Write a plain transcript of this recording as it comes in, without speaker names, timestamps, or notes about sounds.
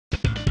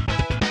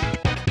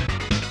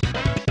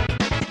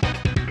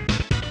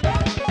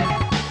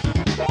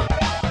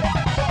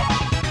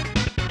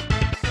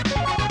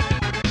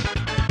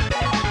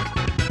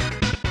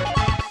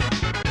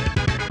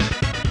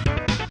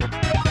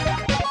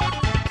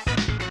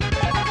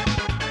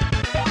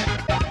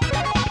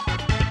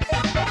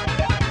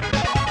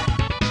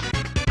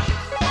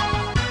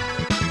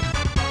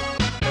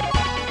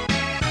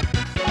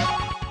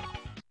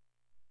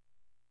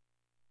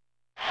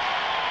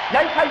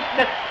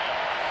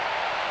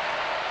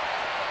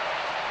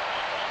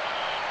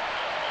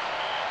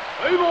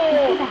1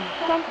番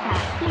センタ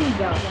ー金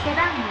城背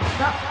番号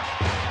5。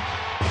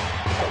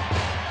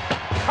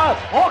カー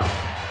ブフォーク。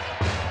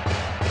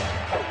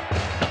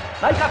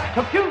内角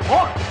直球フ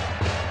ォーク。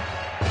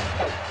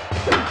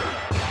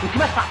打ち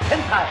ました。セン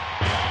ターへ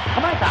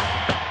構えた。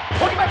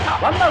取りました。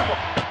ワンアウト。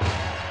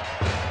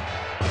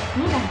2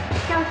番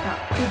ショート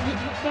藤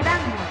背番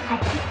号8。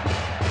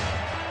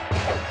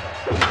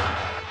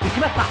打ち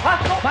ました。ファー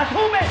スト真正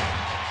面。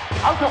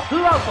アウト。ツー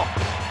アウト。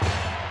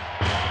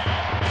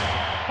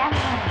3番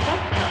レ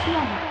フト檜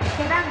山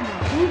背番号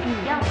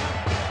24。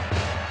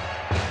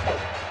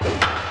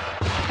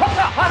ファ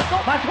ースト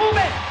真正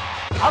面。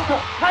アウト。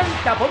三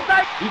者凡退。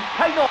1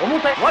回の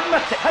表終わりま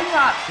してタイ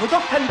ガース無得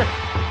点です。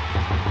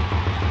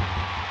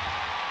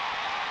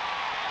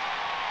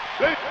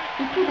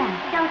1番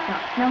ショー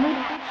ト野村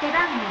背番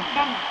号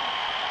7。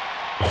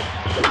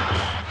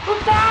打っ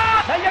た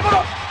ー。内野ゴロ。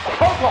シ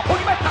ョート取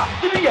りました。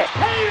一塁へ。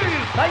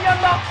内野安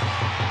打。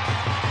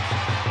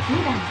2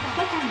番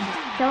セカンド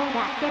長田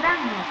背番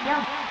号4。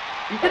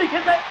一塁牽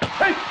制。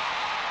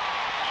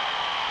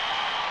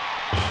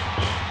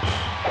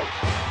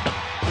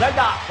スライ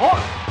ダーフォーク。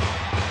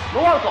ノ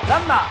ーアウトラ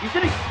ンナー一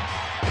塁。ス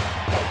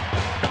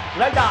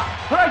ライダー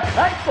ストライク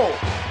ナイスボール。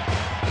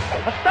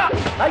走った。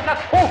内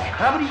角フォーク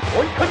空振り追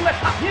い込みまし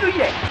た。二塁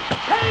へ。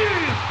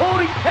盗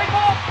塁成功。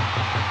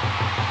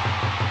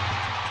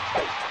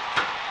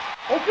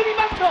送り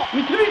バント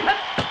一塁線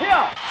フェ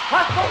ア。ファ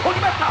ースト取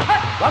りました。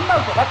ワンアウ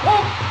トバックホ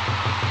ーム。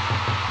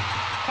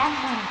3番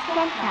セ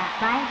ンタ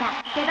ー前田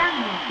背番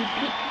号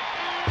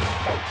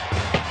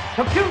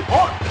1。直球フォ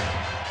ー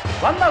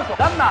ク。ワンアウト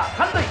ランナー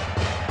三塁。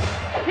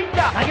ピッチ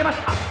ャー投げまし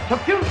た。直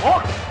球フォ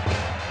ーク。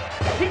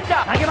ピッチ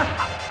ャー投げまし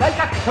た。外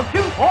角直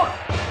球フォーク。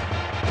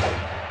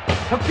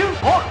直球フ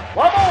ォーク。フ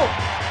ォアボール。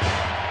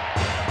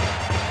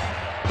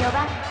4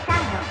番サー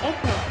ド江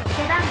藤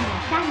背番号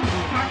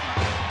33。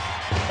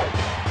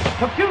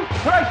直球ス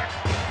トライク。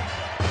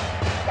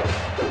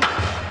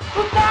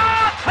打った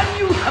ー。三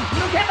遊間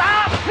抜けた。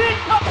ヒッ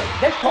ト。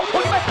レフト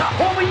取りました。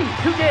ホームイン。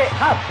中継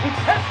カーブ1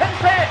点先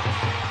制。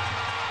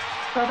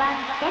5番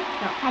レフ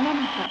ト金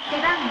本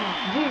背番号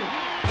10。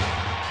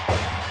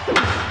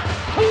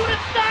痛烈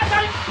な当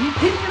たり。一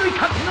二塁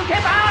間抜け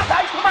た。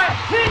ライト前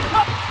ヒッ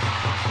ト。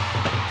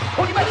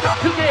取りました。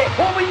中継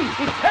ホームイン。1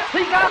点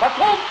追加。バック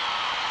ホーム。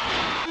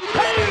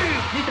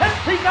2点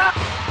追加。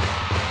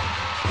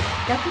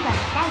6番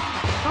ライト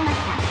小俣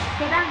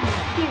背番号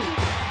9。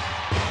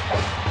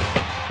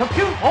直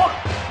球フォーク。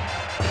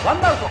ワン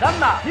アウトラン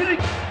ナー二塁。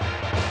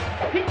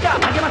ピッチャー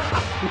投げました。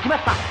打ちま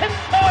した。セン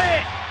ター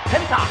へ。セン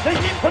ター前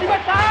進取りま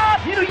した。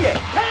二塁へ。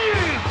7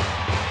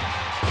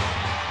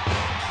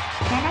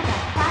番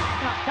ファース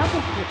トロ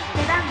ペス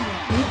背番号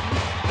2。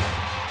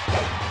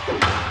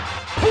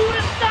痛烈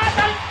な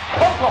当たり。シ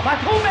ョート真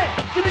正面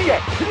一塁へ。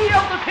スリーア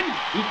ウト点。1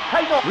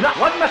回の裏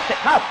終わりまして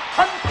カープ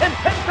3点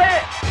先制。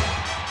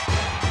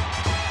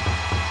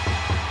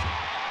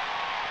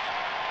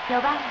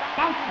4番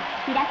ライト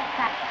平塚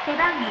背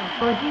番号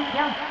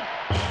54。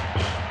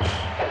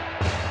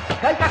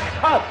外角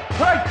カーブス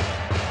トライク。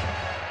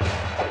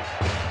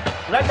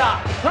スライダ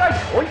ーストライク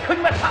追い込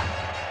みました。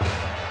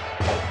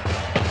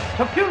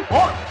直球フォ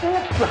ーク大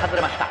きく外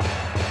れました。痛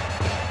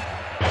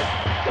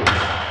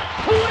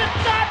烈な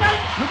当たり。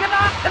抜けた。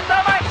センター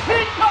前ヒ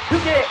ット。中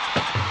継。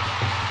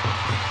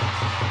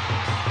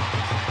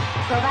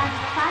5番フ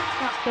ァース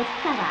ト関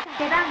川背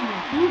番号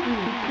21。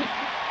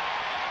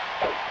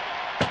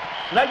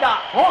スライダー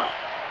フォーク。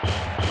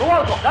ノーア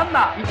ウトランナ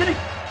ー一塁。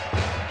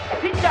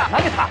ピッチャー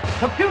投げた。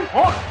直球フ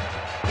ォーク。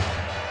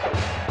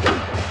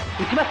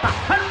打ちました。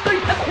三塁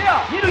線フェア。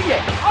二塁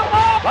へ。アウ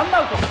ト。ワンア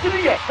ウト一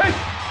塁へ。6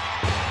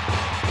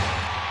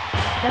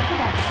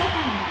番セカ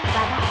ンド和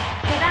田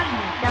背番号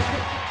6。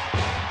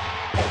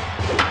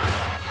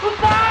打っ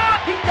た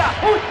ー。ピッチャー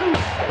放出。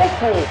オッ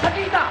コー先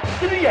いた。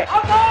一塁へ。ア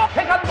ウト。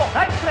セカンド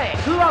ナイスプレー。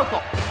ツーアウ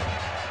ト。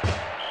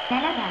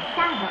7番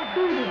サードク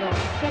ールド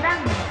背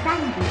番号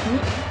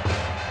32。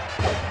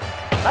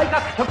内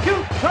角直球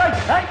ストライク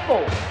ナイスボー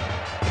ル。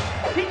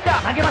ピッチャ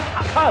ー投げまし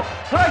た。カーブ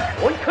ストライ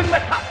ク追い込みま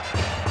した。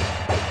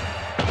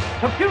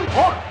直球フ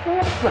ォーク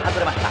大きく外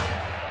れました。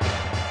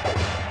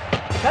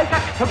外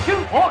角直球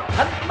フォーク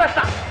外しまし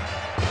た。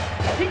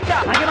ピッチ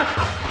ャー投げまし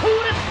た。痛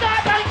烈な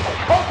当たり。シ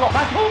ョート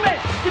真正面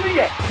一塁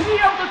へ。スリ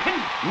ーアウト点。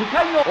2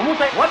回の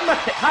表終わりま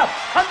してカープ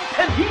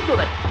3点リード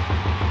です。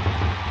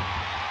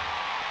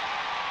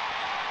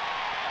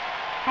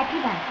8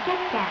番キャ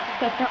ッチャー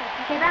瀬戸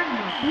背番号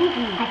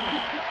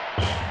28。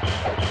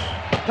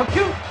直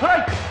球ストライ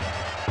ク。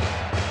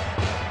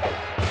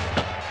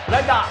スラ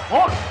イダーフォ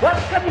ークわ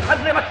ずかに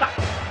外れました。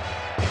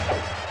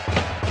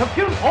直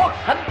球フォーク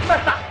外しま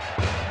した。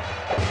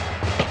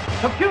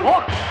直球フォ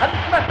ーク外し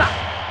ました。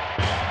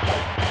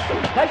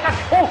外角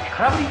フォーク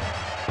空振り。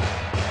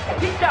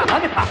ピッチャー投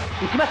げた。打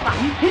ちました。一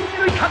二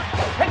塁間。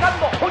セカン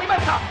ド取りま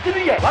した。一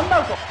塁へ。ワンア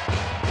ウト。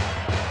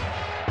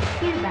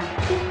9番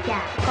ピッチャー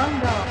近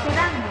藤背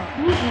番号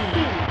29。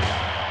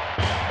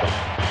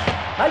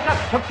内角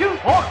直球フ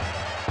ォーク。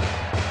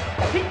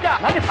ピッチャ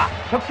ー投げた。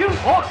直球フ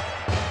ォーク。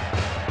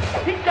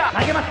ピッチャー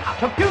投げました。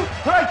初球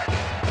ストライク。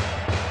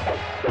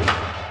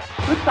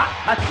打った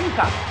左中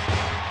間。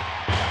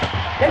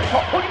レフト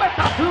取りまし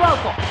た。ツーアウ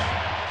ト。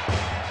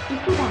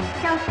1番シ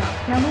ョート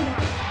野村。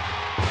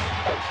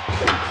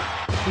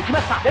打ちま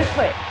した。レフ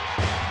トへ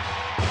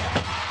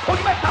取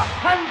りました。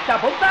三者凡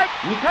退。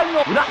2回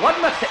の裏終わ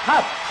りましてカ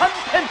ープ3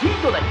点リ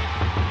ードです。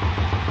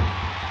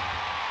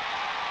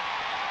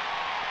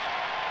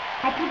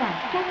8番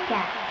キャッチャー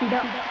木戸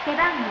背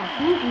番号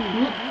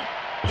22。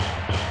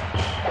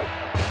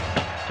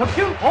初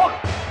球ボール。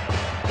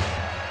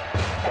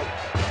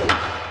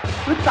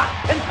打った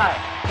センターへ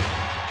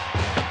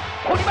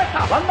取りました。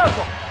ワンアウ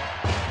ト。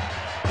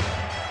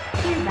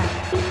9番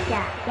ピッチャー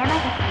山崎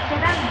背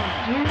番号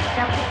16。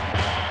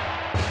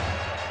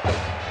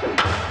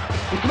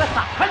打ちまし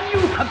た。三遊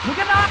間抜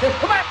けた。レフ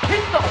ト前ヒ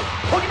ット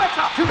取りまし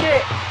た。中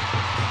継。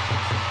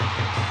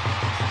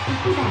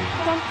1番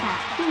センター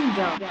新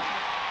庄。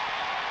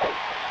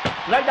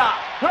スライダー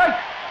ストライク。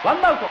ワ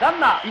ンアウトラン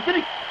ナー一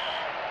塁。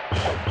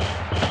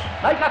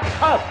内角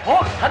カーブボ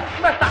ール外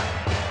しました。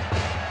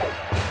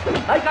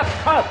内角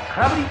カーブ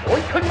空振り追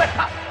い込みまし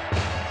た。打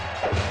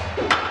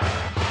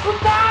っ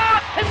たー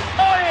セン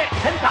ターへ。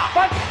センター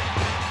バック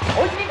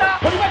追いついた。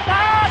取りました。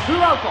ツ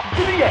ーアウト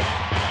一塁へ。セ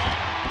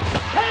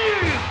ー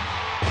フ。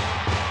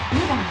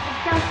2番シ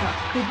ョート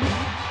久慈。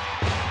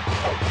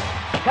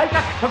外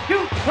角初球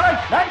ストライク。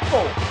ナイスボ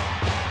ール。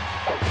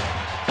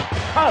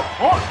カーブ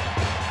ボール。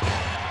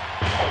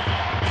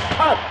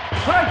カーブ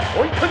ストライク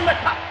追い込みまし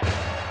た。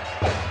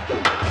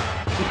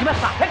打ちま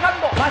した。セカン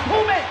ド真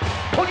正面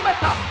取りまし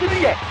た。一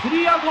塁へス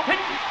リーアウト。3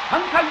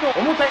回の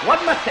表終わ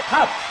りまして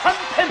カープ3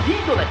点リ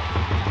ードです。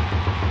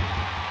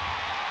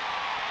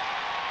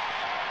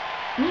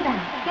2番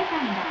セカ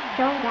ンド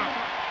長田。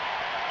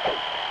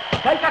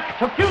外角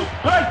初球ス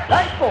トライク。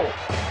ナイスボール。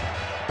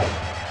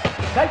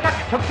外角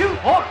初球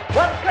ボール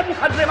わずかに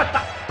外れまし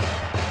た。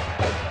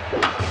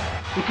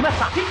打ちまし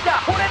た。ピッチャ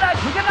ー取れない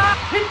抜けた。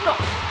ヒット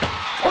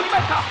取りま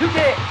した。中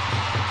継。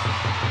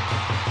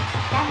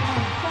3番セ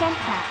ンター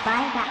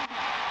前田。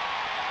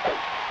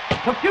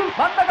初球真ん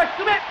中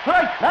低めスト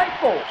ライク。ナイス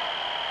ボール。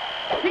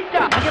ピッチャ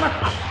ー投げまし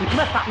た。打ち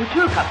ました。右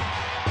中間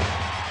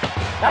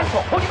ライ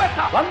ト取りまし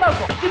た。ワンアウ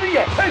ト一塁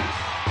へ。4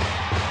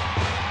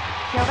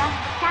番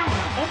サード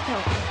江藤。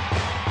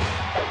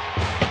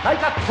内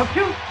角初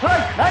球ストラ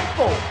イク。ナイス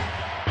ボール。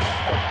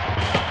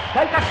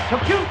外角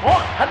初球ボー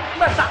ル外し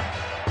ました。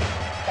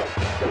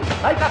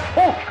内角フ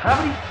ォーク空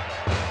振り。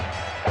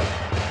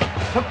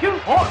初球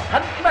ボール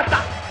外しました。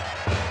フ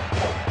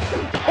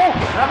ォーク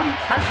空振り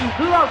三振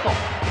ツーアウト。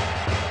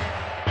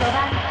5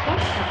番レ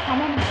フト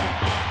金本。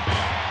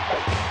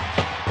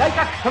外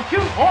角初球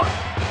ボール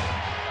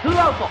ツー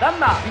アウトラン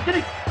ナー一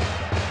塁。ピ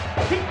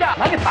ッチャ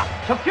ー投げた。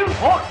初球ボ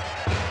ール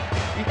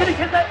一塁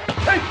牽制。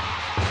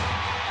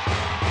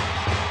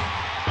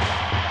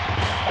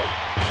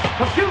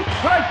初球ス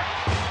トライク。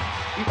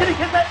一塁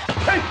牽制。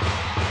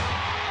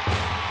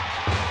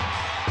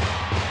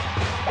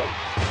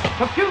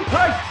初球スト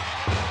ライク。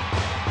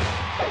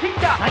ピッ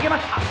チャー投げま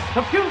した。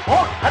初球ボール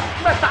外し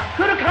ました。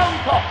フルカウン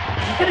ト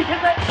一塁牽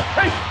制。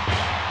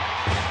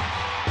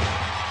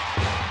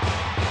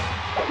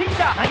ピッ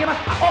チャー投げまし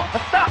た。走っ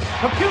た。初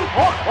球ボールフ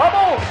ォアボ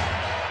ール。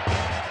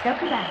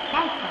6番ラ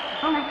イ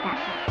ト尾形。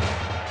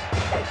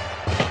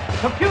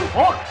初球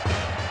ボール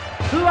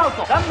ツーアウ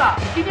トランナ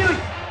ー一二塁。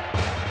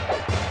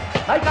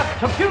内角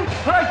初球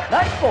ストライク。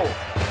ナイスボール。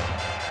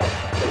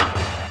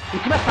打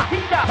ちました。ピ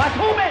ッチャー真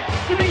正面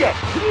一塁へ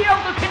スリーアウ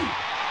トチェンジ。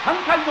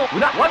3回の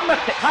裏終わりま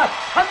してカープ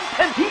3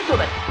点リード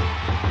です。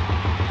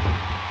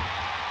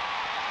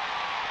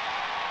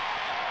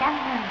3番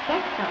レ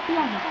フト檜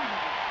山。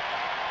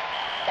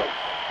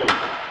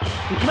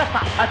打ちました。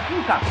左中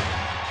間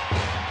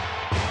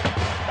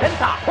セン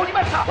ター取り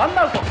ました。ワン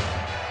アウト。4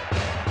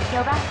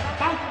番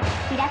ライト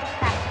平塚。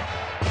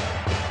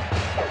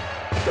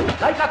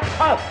内角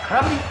カーブ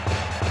空振り。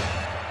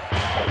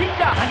ピッ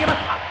チャー投げまし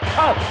た。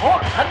カーブボー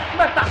ル外し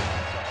ました。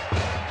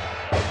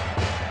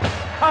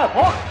カーブ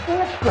ボール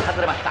大きく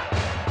外れました。取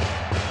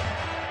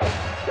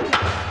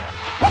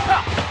っ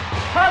た。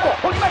カード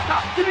取りまし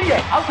た。一塁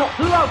へアウト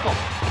ツーアウト。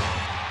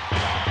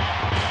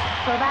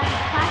5番ファ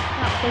ース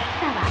ト関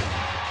川。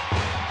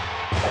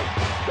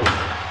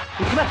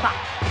打ちました。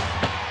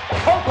シ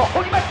ョート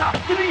取りました。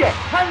一塁へ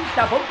三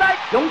者凡退。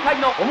4回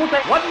の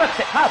表終わりまし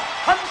てカープ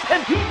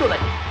3点リードです。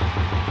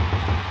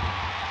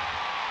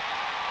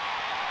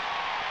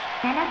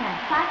7番フ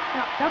ァース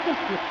トロペス。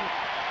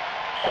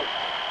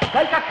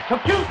外角初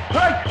球スト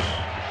ライク。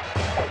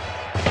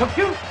初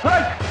球ストラ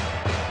イク。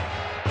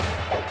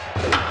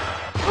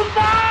打っ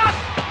たー。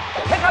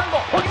セカンド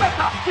取りまし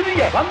た。一塁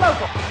へワンアウ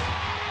ト。8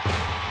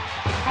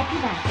番キャ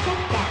ッ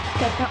チャー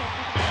瀬戸。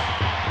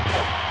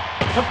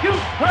初球ス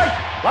トライ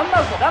ク。ワン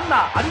アウトランナ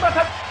ーありま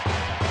せん。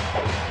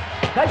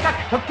外角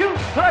初球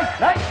ストライ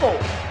ク。ナイスボール。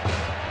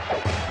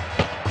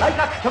内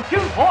角初球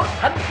ボール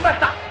外しまし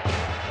た。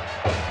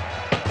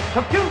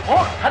初球ボ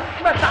ール外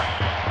しました。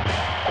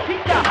ピ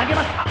ッチャー投げ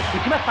ました。打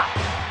ちました。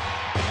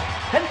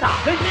センター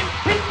前進ヒ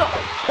ット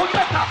取り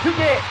ました。中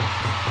継。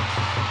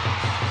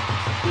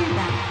9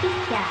番ピッ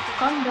チャー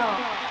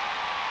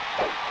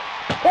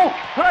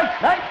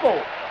ボー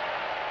ル。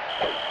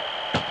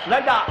スラ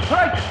イダースト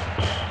ライク。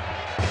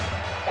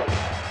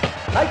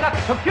内角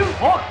初球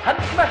フォーク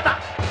外しました。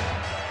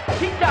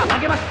ピッチャー投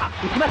げました。打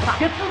ちました。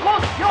ゲッツーコ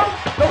ース4、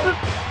6、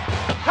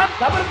3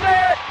ダブルプレー。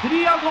ス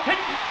リーアウトチェン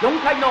ジ。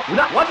4回の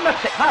裏終わりま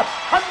してカープ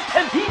3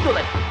点リード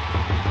です。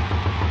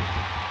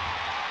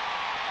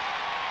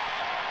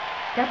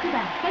6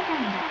番セカン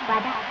ド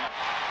和田。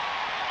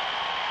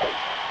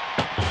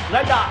ス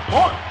ライダーフォ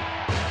ーク。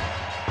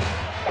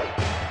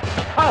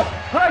カーブス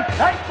トライク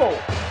ナイスボール。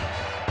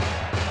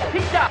ピ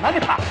ッチャー投げ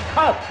た。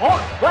カーブフォー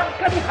クわず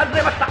かに外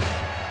れました。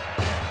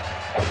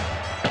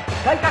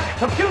外角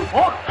初球フ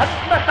ォーク外し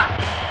ました。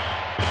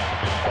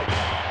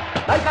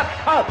内角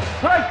カーブス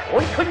トライク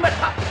追い込みまし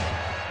た。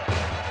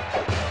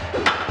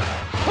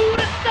痛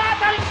烈な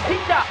当たり。ピッ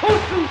チャー投手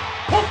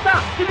ポスター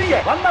一塁へ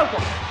ワンアウト。7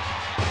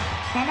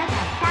番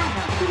サード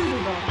フル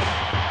ボール。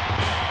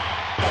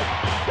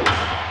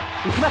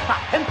打ちました。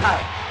センターへ。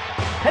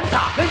センタ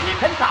ー前進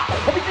センター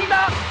飛びつい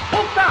た。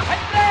ポスター入っ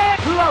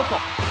てツーアウト。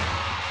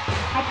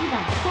8番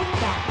キャッ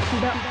チャー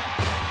木戸。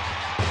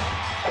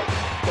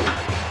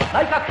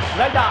内角ス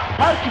ライダー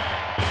ファウルキック。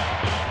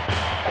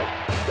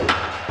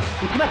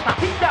打ちました。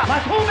ピッチャー真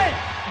正面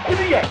一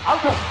塁へアウ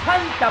ト。三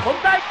者凡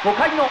退。5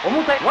回の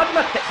表終わり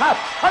ましてカープ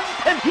3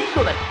点リー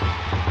ドです。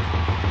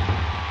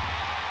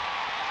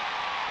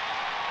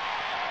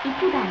1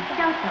番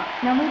ショー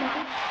ト野村。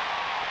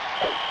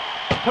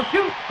初球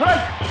ストライ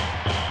ク。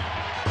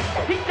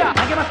ピッチャー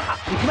投げました。打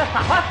ちました。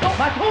ファースト真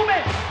正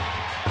面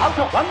アウ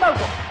トワンアウト。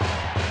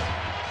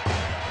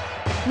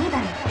2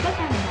番セカ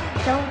ンド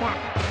相田。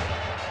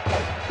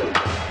し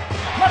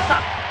まった。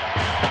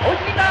追いつ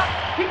いた。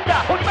ピッチャ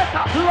ー取りました。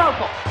ツーアウト。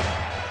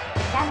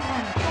3番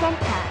セン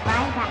ター前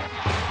田。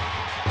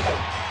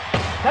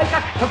外角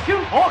初球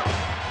フォーク。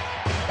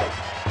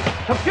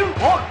初球フ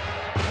ォーク。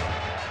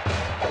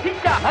ピッ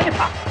チャー投げ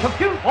た。初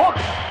球フォーク。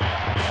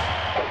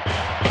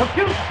初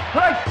球スト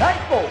ライクナイス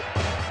ボール。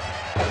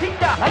ピッ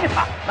チャー投げ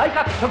た。内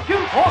角初球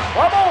フォークフ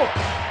ォアボール。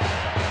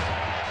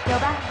4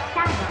番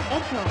サード江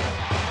藤。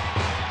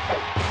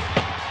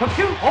初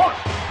球フォーク。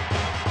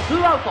ツー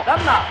アウトラ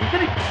ンナー一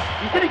塁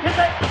牽制セ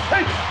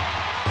ーフ。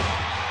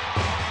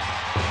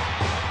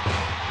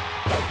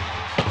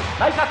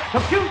内角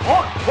初球フォ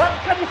ークわ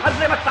ずかに外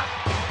れました。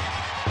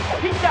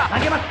ピッチャー投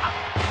げました。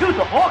シュー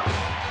トフォーク。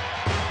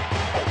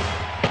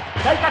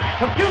内角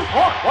初球フ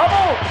ォークフォアボ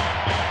ー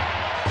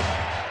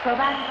ル。5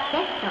番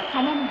レフト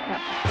金本。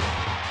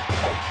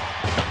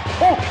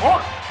フォークフォー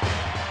ク。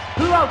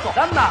ツーアウト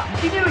ランナー一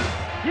二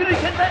塁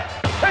牽制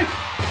セーフ。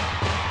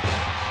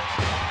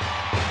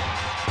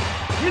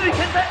二塁牽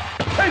制セ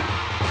ーフ。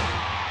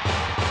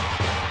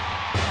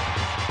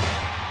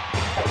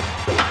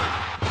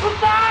打っ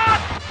たー。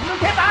抜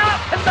けた。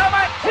センター前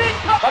ヒッ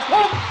トバックホ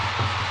ーム。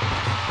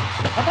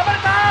挟まれ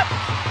た。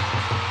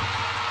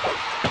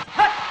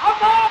はいアウ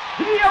ト。ス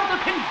リーアウト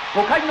チェンジ。5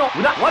回の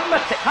裏終わりま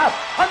してカープ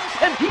3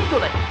点リード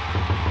です。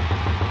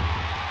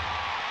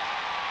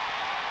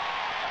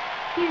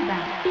9番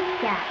ピッ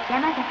チャー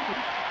山崎。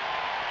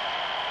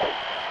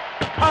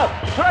カー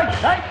ブストライク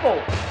ナイスボー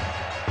ル。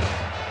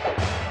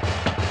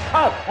カ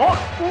ーブフォー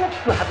ク大き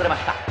く外れまし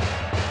た。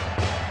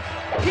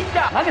ピッチャ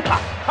ー投げた。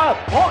カー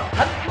ブフォーク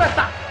外しまし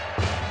た。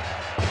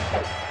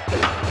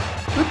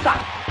打った。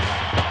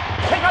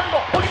セカンド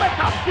取りまし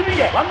た。一塁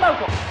へワンアウ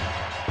ト。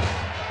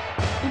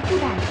1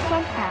番セ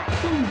ンター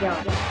新庄。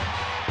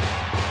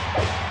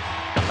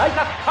内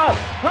角カーブ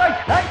ストライク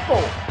ナイスボー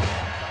ル。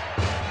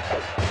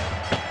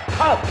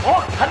カーブフォ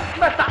ーク外し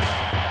ました。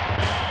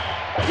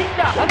ピッ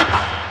チャー投げた。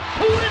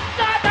痛烈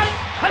な当たり。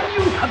三遊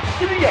間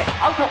一塁へ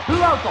アウトツー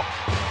アウト。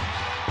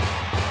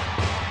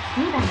2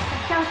番シ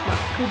ョート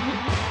久慈。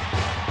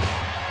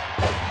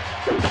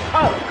カ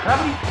ーブ空振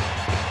り。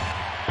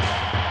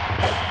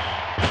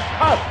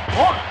カーブフ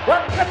ォークわ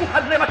ずかに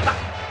外れました。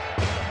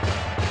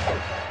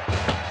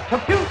初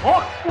球フォ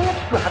ーク大き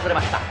く外れ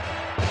ました。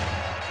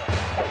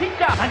ピッ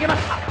チャー投げま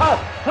した。カー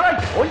ブストライ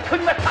ク追い込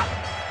みました。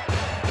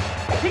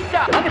ピッチ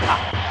ャー投げた。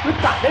打っ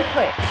たレフ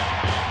トへ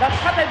落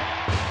下点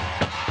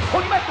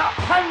取りました。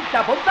三者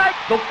凡退。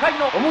6回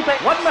の表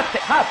終わりまして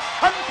カープ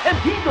3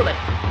点リードです。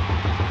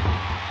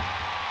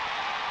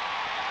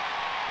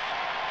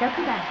6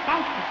番ライ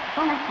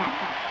ト尾形。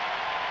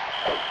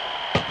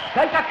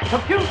外角初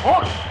球フォ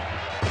ーク。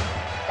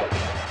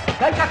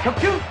外角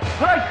初球ス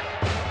トライク。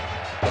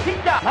ピッ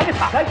チャー投げ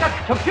た。外角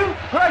初球ス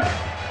トライク。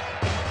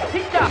ピ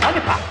ッチャー投げ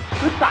た。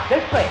打ったレ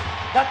フトへ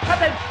落下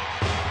点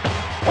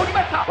取りま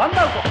した。ワン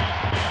アウト。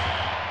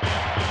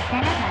7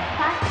番フ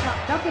ァース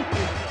トロペス。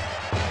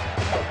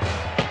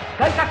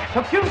外角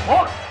初球フォ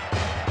ーク。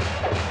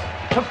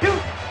初球ス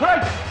トライ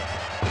ク。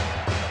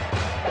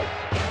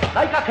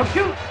内角初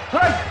球スト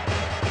ライク。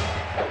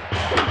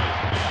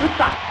打っ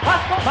たファー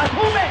スト真正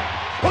面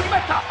取りま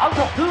した。アウト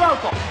ツーアウ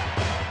ト。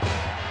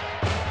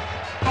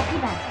8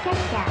番キャッ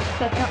チャー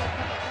瀬戸。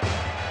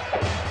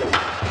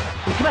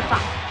打ちました。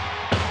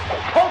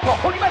ショート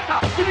取りました。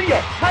一塁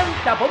へ三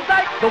者凡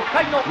退。6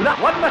回の裏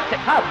終わりまして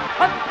カープ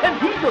3点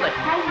リードです。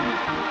タイムリー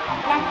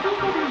ラッキー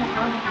セブンの攻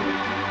撃。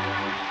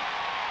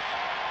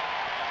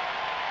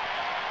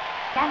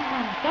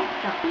ゲス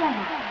ト岩名。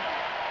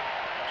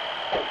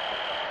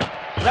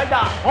スライ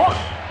ダーボール。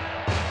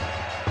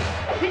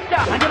ピッチャ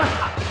ー投げまし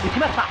た。打ち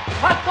ました。フ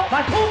ァースト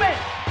真正面。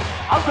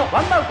アウト、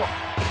ワンアウト。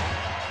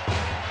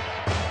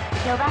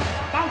4番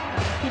ライト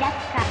平塚。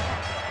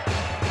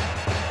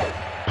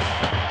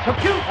初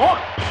球ボー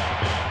ル。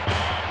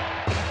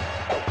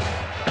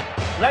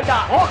スライ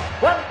ダーボー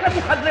ル。わずかに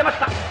外れまし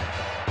た。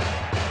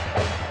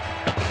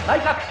内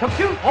角初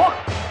球ボール。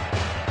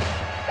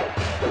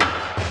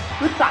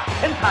打った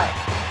センターへ。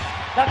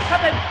落下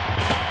点。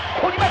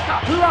取りまし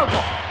た。ツーアウト。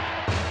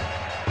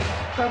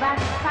5番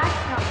ファース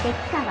ト関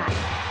川。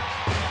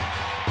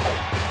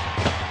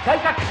外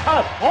角カ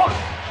ーブボール。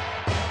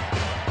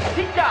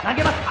ピッチャー投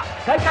げました。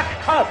外角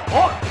カーブボ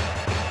ール。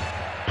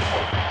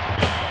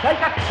外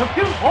角初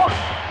球ボール。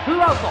ツー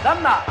アウト、ラ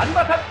ンナーあり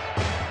ません。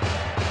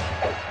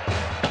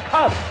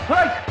カーブスト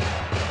ライク。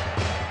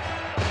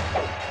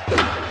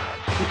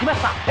打ちま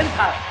したセン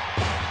ターへ。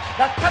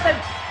落下点。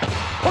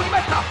取りま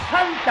した。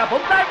三者凡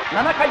退。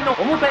7回の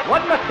表終わ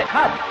りまして、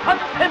カーブ3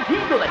点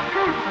リードです。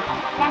カーブ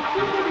ラッキ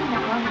ーセブンの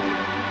ホームラン。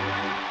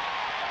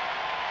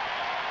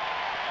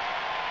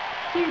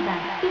9番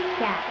ピッ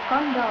チャー近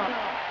藤。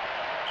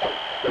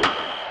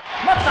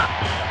しまった。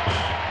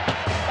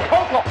ショ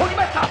ート取り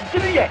ました。一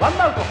塁へワン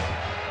アウト。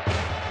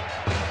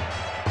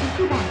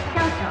1番シ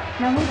ョー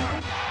ト野村。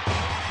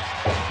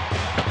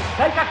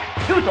外角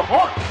シュートボ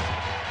ール。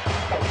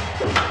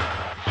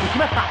打ち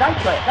ました。ライ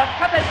トへ落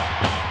下点。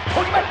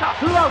取りました。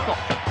ツーアウト。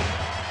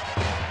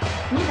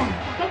2番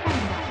セカン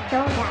ド長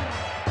田。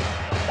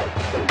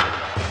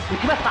打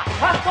ちました。フ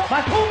ァースト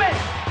真正面。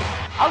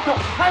アウト、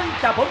三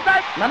者凡退。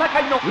7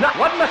回の裏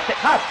終わりまして、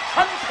カーブ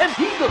3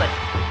点リードです。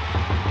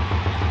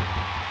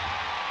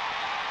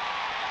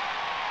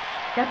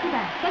6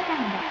番セカン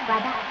ド和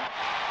田。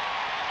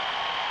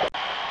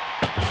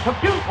初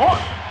球ボール。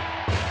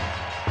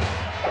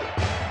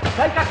外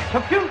角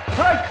初球ス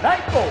トライク、ナイ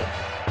スボール。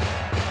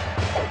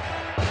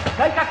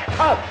外角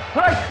カーブス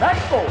トライク、ナイス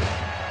ボール。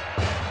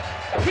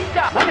ピッチ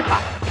ャー投げた。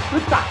打っ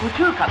た右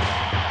中間。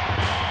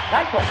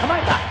ライト構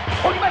えた。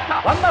取りました。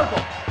ワンアウト。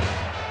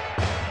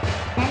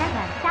7番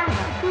サード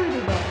クール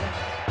ベル。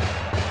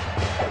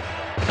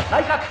内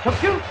角初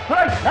球ストラ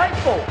イク、ナイス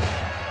ボール。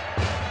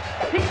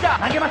ピッチャー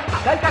投げました。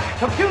外角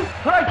初球ス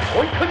トライク、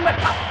追い込みまし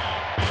た。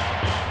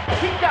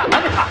ピッチャー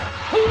投げた。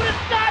フールス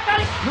ター当た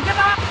り抜け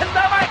た。センタ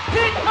ー前ピ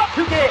ッチの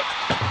中継。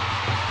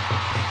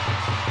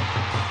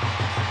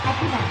8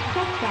番キ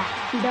ャッチャー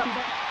木戸。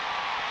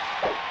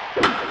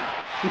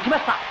打ちま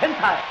した。セン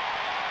ターへ。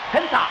セ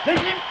ンター前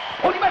進。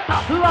取りました。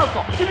ツーアウ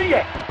ト。一塁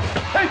へ。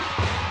セーフ。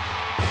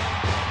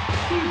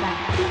9番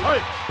ピッチャー。はい。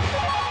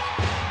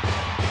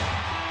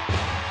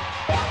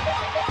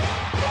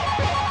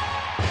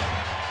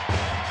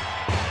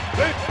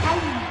タイ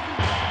ム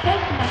選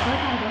手の交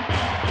代です。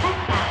バッ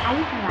ター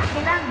鮎川背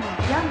番号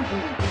40。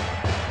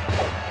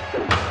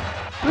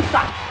打った。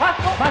ファース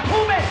ト真正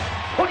面。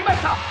取りまし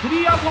た。スリ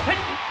ーアウトペンチ。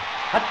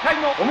8回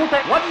の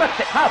表終わりまし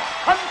て、カープ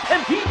3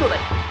点リードで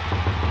す。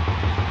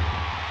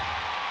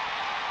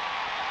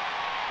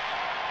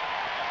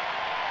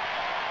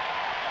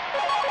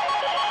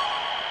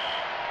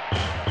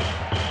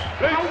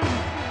タイム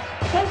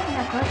選手の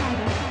交代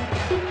です。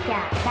ピッチャ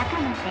ー中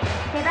野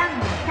背番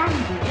号34。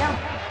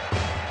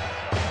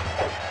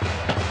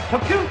初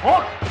球ボー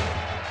ル。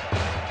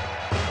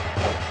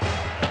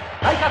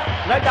内角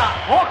スライダー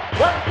ボー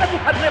ル。わずかに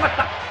外れました。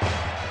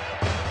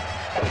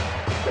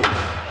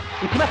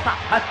打ちました。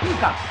左中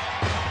間。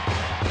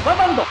ワン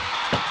バウンド。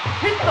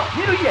ヒット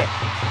二塁へ。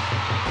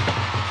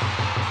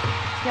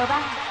4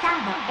番サー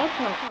ド江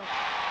藤。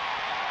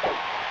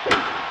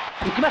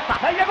打ちました。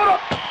内野ゴロ。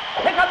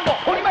セカンド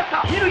取りまし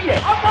た。二塁へ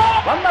アウト。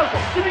ワンアウト。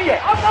一塁へ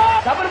アウト。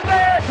ダブルプレ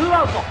ー。ツー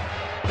アウト。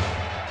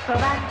5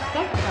番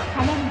レフト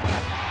金本。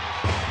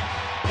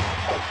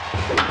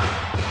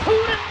フー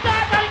ルスター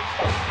当たり。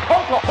ショー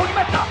ト取りま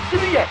した。一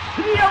塁へ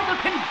スリーアウト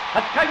チェンジ。8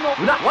回の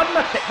裏終わり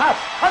まして、カープ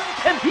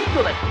3点リー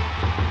ドです。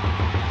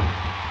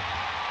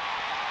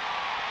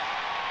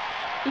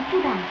1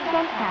番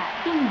センター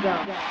新庄。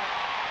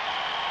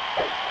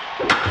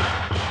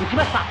打ち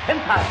ました。セン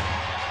ターへ。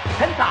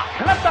センター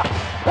下がった。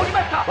取りま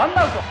した。ワン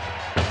アウト。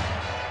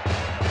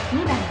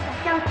2番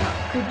ショート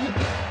久慈。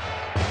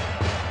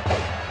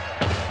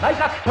内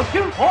角初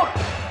球ボール。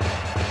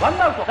ワ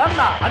ンアウトラン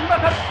ナーありま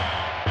せん。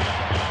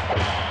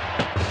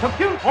初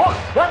球ボー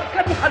ル。わず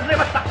かに外れ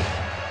ました。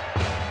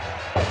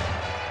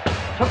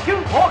初球ボ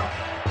ール。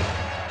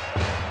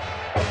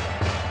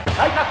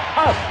内角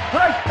カーブスト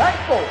ライク、ナイス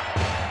ボール。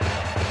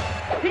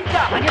ピッチャ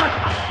ー投げまし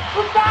た。打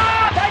ったー。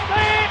ライトへ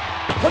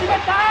取りま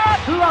した。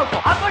ツーアウ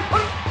ト。あと1人。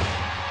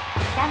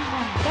3番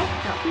レフ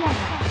ト岩野。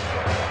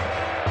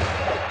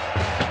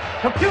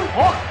初球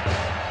ボール。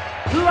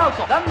ツーアウト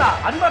ランナ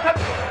ーありません。カ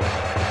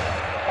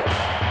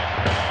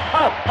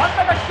ーブ真ん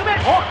中低め。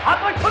ボールあ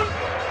と1人。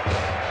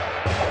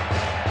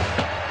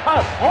カー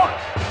ブボール。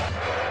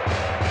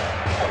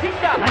ピッ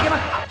チャー投げま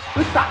した。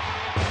打った。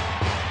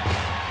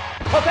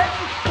初戦ヒ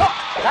ット。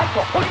ライ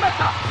ト取りまし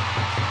た。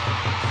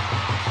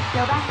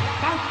4番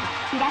ライト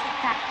平塚。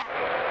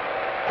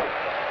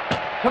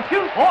初球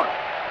フォーク、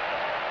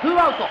ツ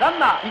ーアウトラン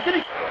ナー一塁、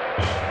打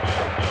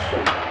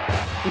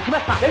ちま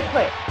した。レフ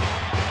トへ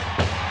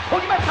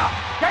飛びました。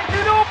試合終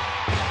了。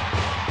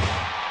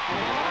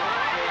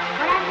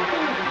ご覧のよ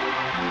うに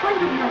本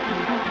日の実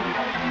況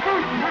カ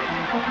ープが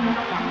勝ちま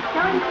した。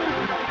勝利チー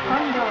ム近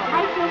藤、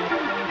敗戦チ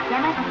ーム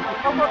山崎。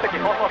放送席、ヒ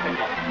ー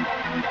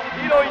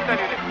ローインタ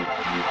ビューです。